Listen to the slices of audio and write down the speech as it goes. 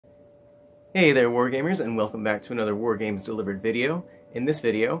Hey there Wargamers, and welcome back to another Wargames Delivered video. In this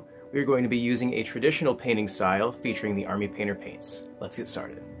video, we are going to be using a traditional painting style featuring the Army Painter paints. Let's get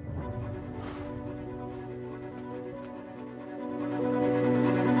started.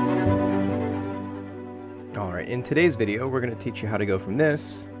 Alright, in today's video we're going to teach you how to go from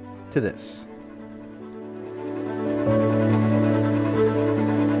this to this.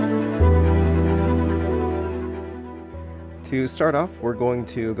 To start off, we're going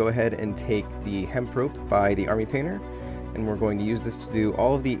to go ahead and take the hemp rope by the Army Painter, and we're going to use this to do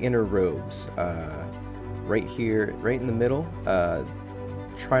all of the inner robes. Right here, right in the middle.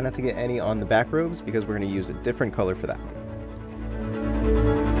 Try not to get any on the back robes because we're going to use a different color for that one.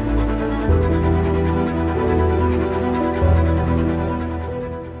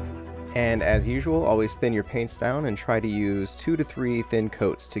 And as usual, always thin your paints down and try to use 2 to 3 thin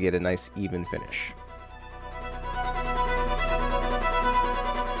coats to get a nice even finish.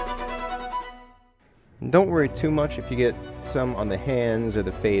 Don't worry too much if you get some on the hands or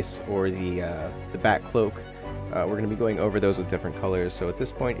the face or the back cloak. We're going to be going over those with different colors, so at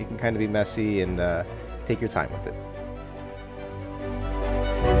this point you can kind of be messy and take your time with it.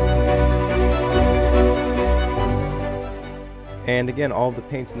 And again, all of the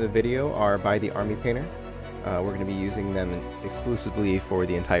paints in the video are by the Army Painter. We're going to be using them exclusively for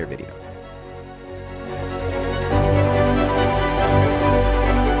the entire video.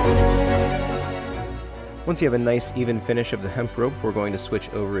 Once you have a nice even finish of the hemp rope, we're going to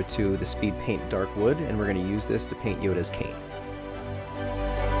switch over to the Speed Paint Dark Wood, and we're going to use this to paint Yoda's cane.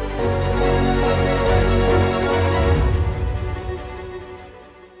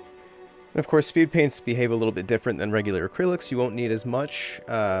 Of course, speed paints behave a little bit different than regular acrylics. You won't need as much,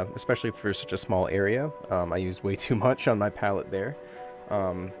 especially for such a small area. I used way too much on my palette there,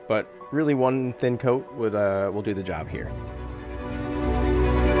 but really one thin coat will do the job here.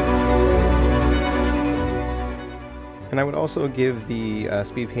 And I would also give the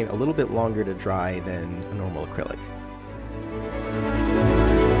speed paint a little bit longer to dry than a normal acrylic.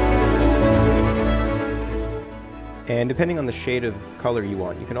 And depending on the shade of color you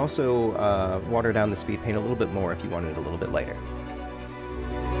want, you can also water down the speed paint a little bit more if you want it a little bit lighter.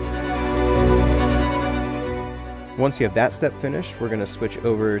 Once you have that step finished, we're going to switch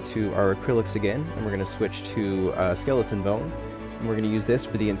over to our acrylics again, and we're going to switch to skeleton bone. And we're going to use this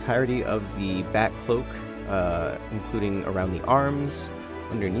for the entirety of the back cloak, including around the arms,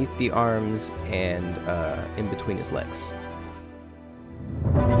 underneath the arms, and in between his legs.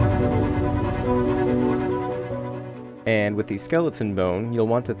 And with the skeleton bone, you'll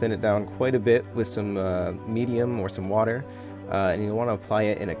want to thin it down quite a bit with some medium or some water, and you'll want to apply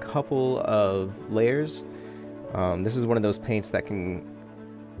it in a couple of layers. This is one of those paints that can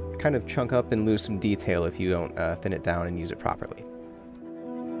kind of chunk up and lose some detail if you don't thin it down and use it properly.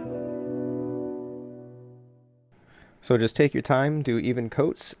 So just take your time, do even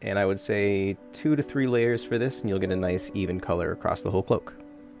coats, and I would say 2 to 3 layers for this, and you'll get a nice even color across the whole cloak.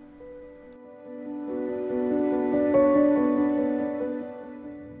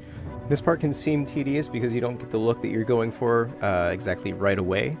 This part can seem tedious because you don't get the look that you're going for exactly right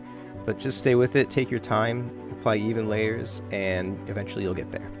away, but just stay with it, take your time, apply even layers, and eventually you'll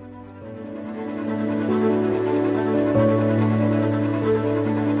get there.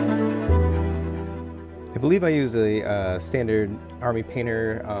 I believe I used a standard Army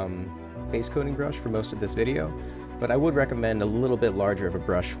Painter base coating brush for most of this video, but I would recommend a little bit larger of a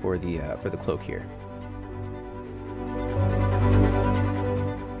brush for the cloak here.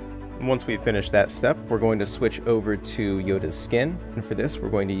 Once we finish that step, we're going to switch over to Yoda's skin, and for this we're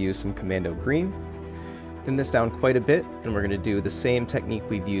going to use some Commando Green. Thin this down quite a bit, and we're going to do the same technique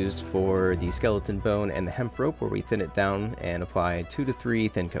we've used for the skeleton bone and the hemp rope, where we thin it down and apply 2 to 3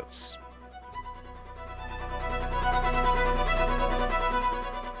 thin coats.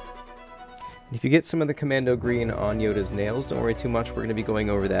 If you get some of the Commando Green on Yoda's nails, don't worry too much, we're going to be going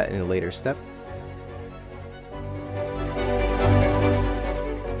over that in a later step.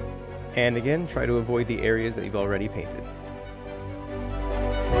 And again, try to avoid the areas that you've already painted.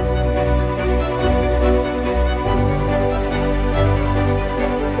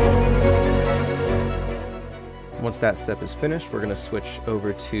 Once that step is finished, we're going to switch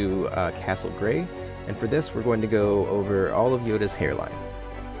over to Castle Gray, and for this we're going to go over all of Yoda's hairline.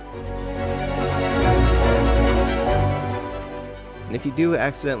 And if you do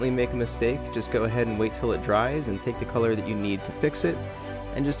accidentally make a mistake, just go ahead and wait till it dries and take the color that you need to fix it,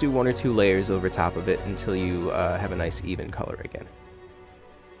 and just do 1 or 2 layers over top of it until you have a nice even color again.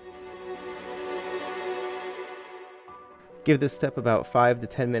 Give this step about 5 to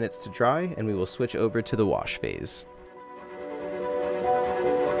 10 minutes to dry, and we will switch over to the wash phase.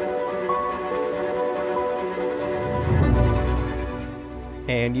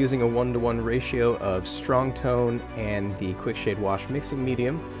 And using a 1-to-1 ratio of strong tone and the quick shade wash mixing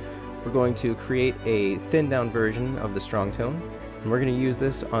medium, we're going to create a thinned down version of the strong tone, and we're going to use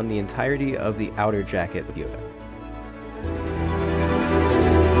this on the entirety of the outer jacket of Yoda.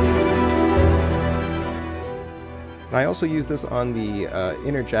 I also use this on the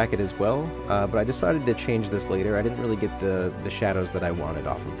inner jacket as well, but I decided to change this later. I didn't really get the shadows that I wanted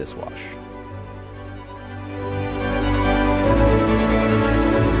off of this wash.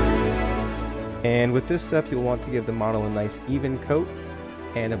 And with this step, you'll want to give the model a nice even coat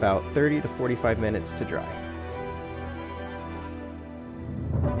and about 30 to 45 minutes to dry.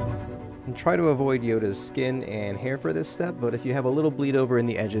 And try to avoid Yoda's skin and hair for this step, but if you have a little bleed over in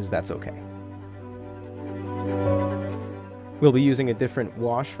the edges, that's okay. We'll be using a different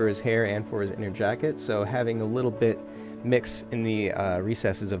wash for his hair and for his inner jacket, so having a little bit mix in the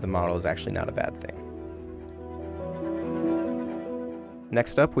recesses of the model is actually not a bad thing.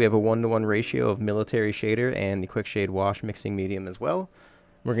 Next up, we have a 1-to-1 ratio of military shader and the quick shade wash mixing medium as well.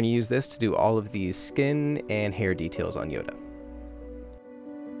 We're going to use this to do all of these skin and hair details on Yoda.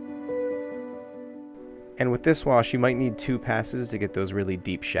 And with this wash, you might need 2 passes to get those really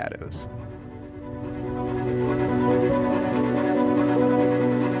deep shadows.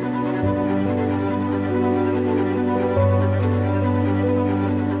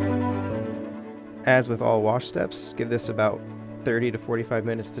 As with all wash steps, give this about 30 to 45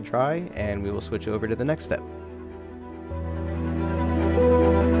 minutes to dry, and we will switch over to the next step.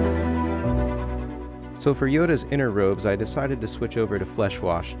 So for Yoda's inner robes, I decided to switch over to flesh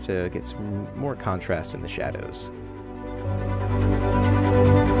wash to get some more contrast in the shadows.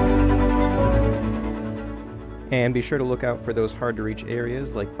 And be sure to look out for those hard to reach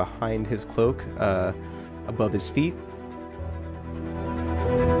areas like behind his cloak, above his feet.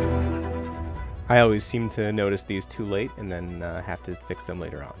 I always seem to notice these too late and then have to fix them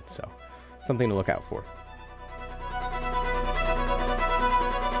later on, so something to look out for.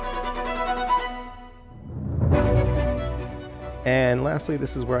 And lastly,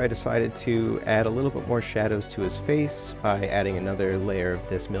 this is where I decided to add a little bit more shadows to his face by adding another layer of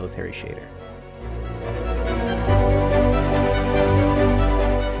this military shader.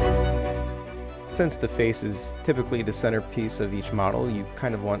 Since the face is typically the centerpiece of each model, you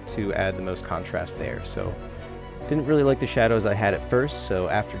kind of want to add the most contrast there. So didn't really like the shadows I had at first, so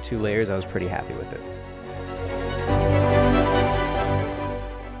after 2 layers I was pretty happy with it.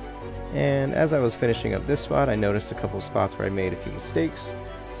 And as I was finishing up this spot, I noticed a couple spots where I made a few mistakes.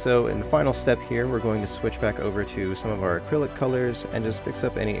 So in the final step here, we're going to switch back over to some of our acrylic colors and just fix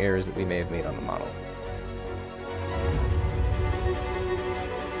up any errors that we may have made on the model.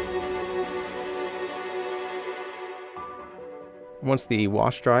 Once the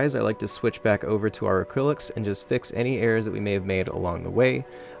wash dries, I like to switch back over to our acrylics and just fix any errors that we may have made along the way.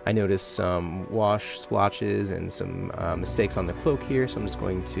 I noticed some wash splotches and some mistakes on the cloak here, so I'm just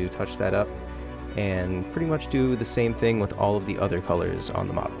going to touch that up and pretty much do the same thing with all of the other colors on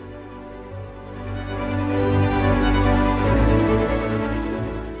the model.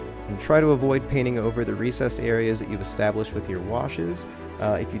 And try to avoid painting over the recessed areas that you've established with your washes.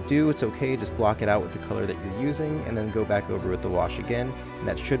 If you do, it's okay, just block it out with the color that you're using and then go back over with the wash again, and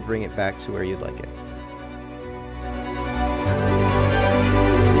that should bring it back to where you'd like it.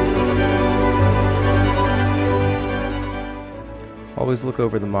 Always look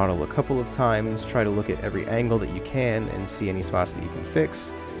over the model a couple of times, try to look at every angle that you can and see any spots that you can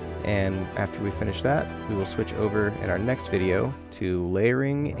fix. And after we finish that, we will switch over in our next video to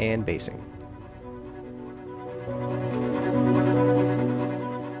layering and basing.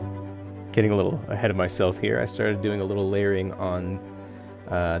 Getting a little ahead of myself here, I started doing a little layering on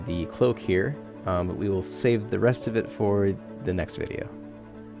the cloak here, but we will save the rest of it for the next video.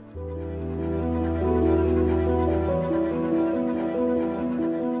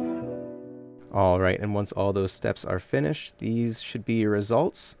 Alright, and once all those steps are finished, these should be your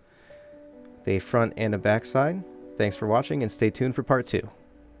results. A front and a back side. Thanks for watching and stay tuned for part 2.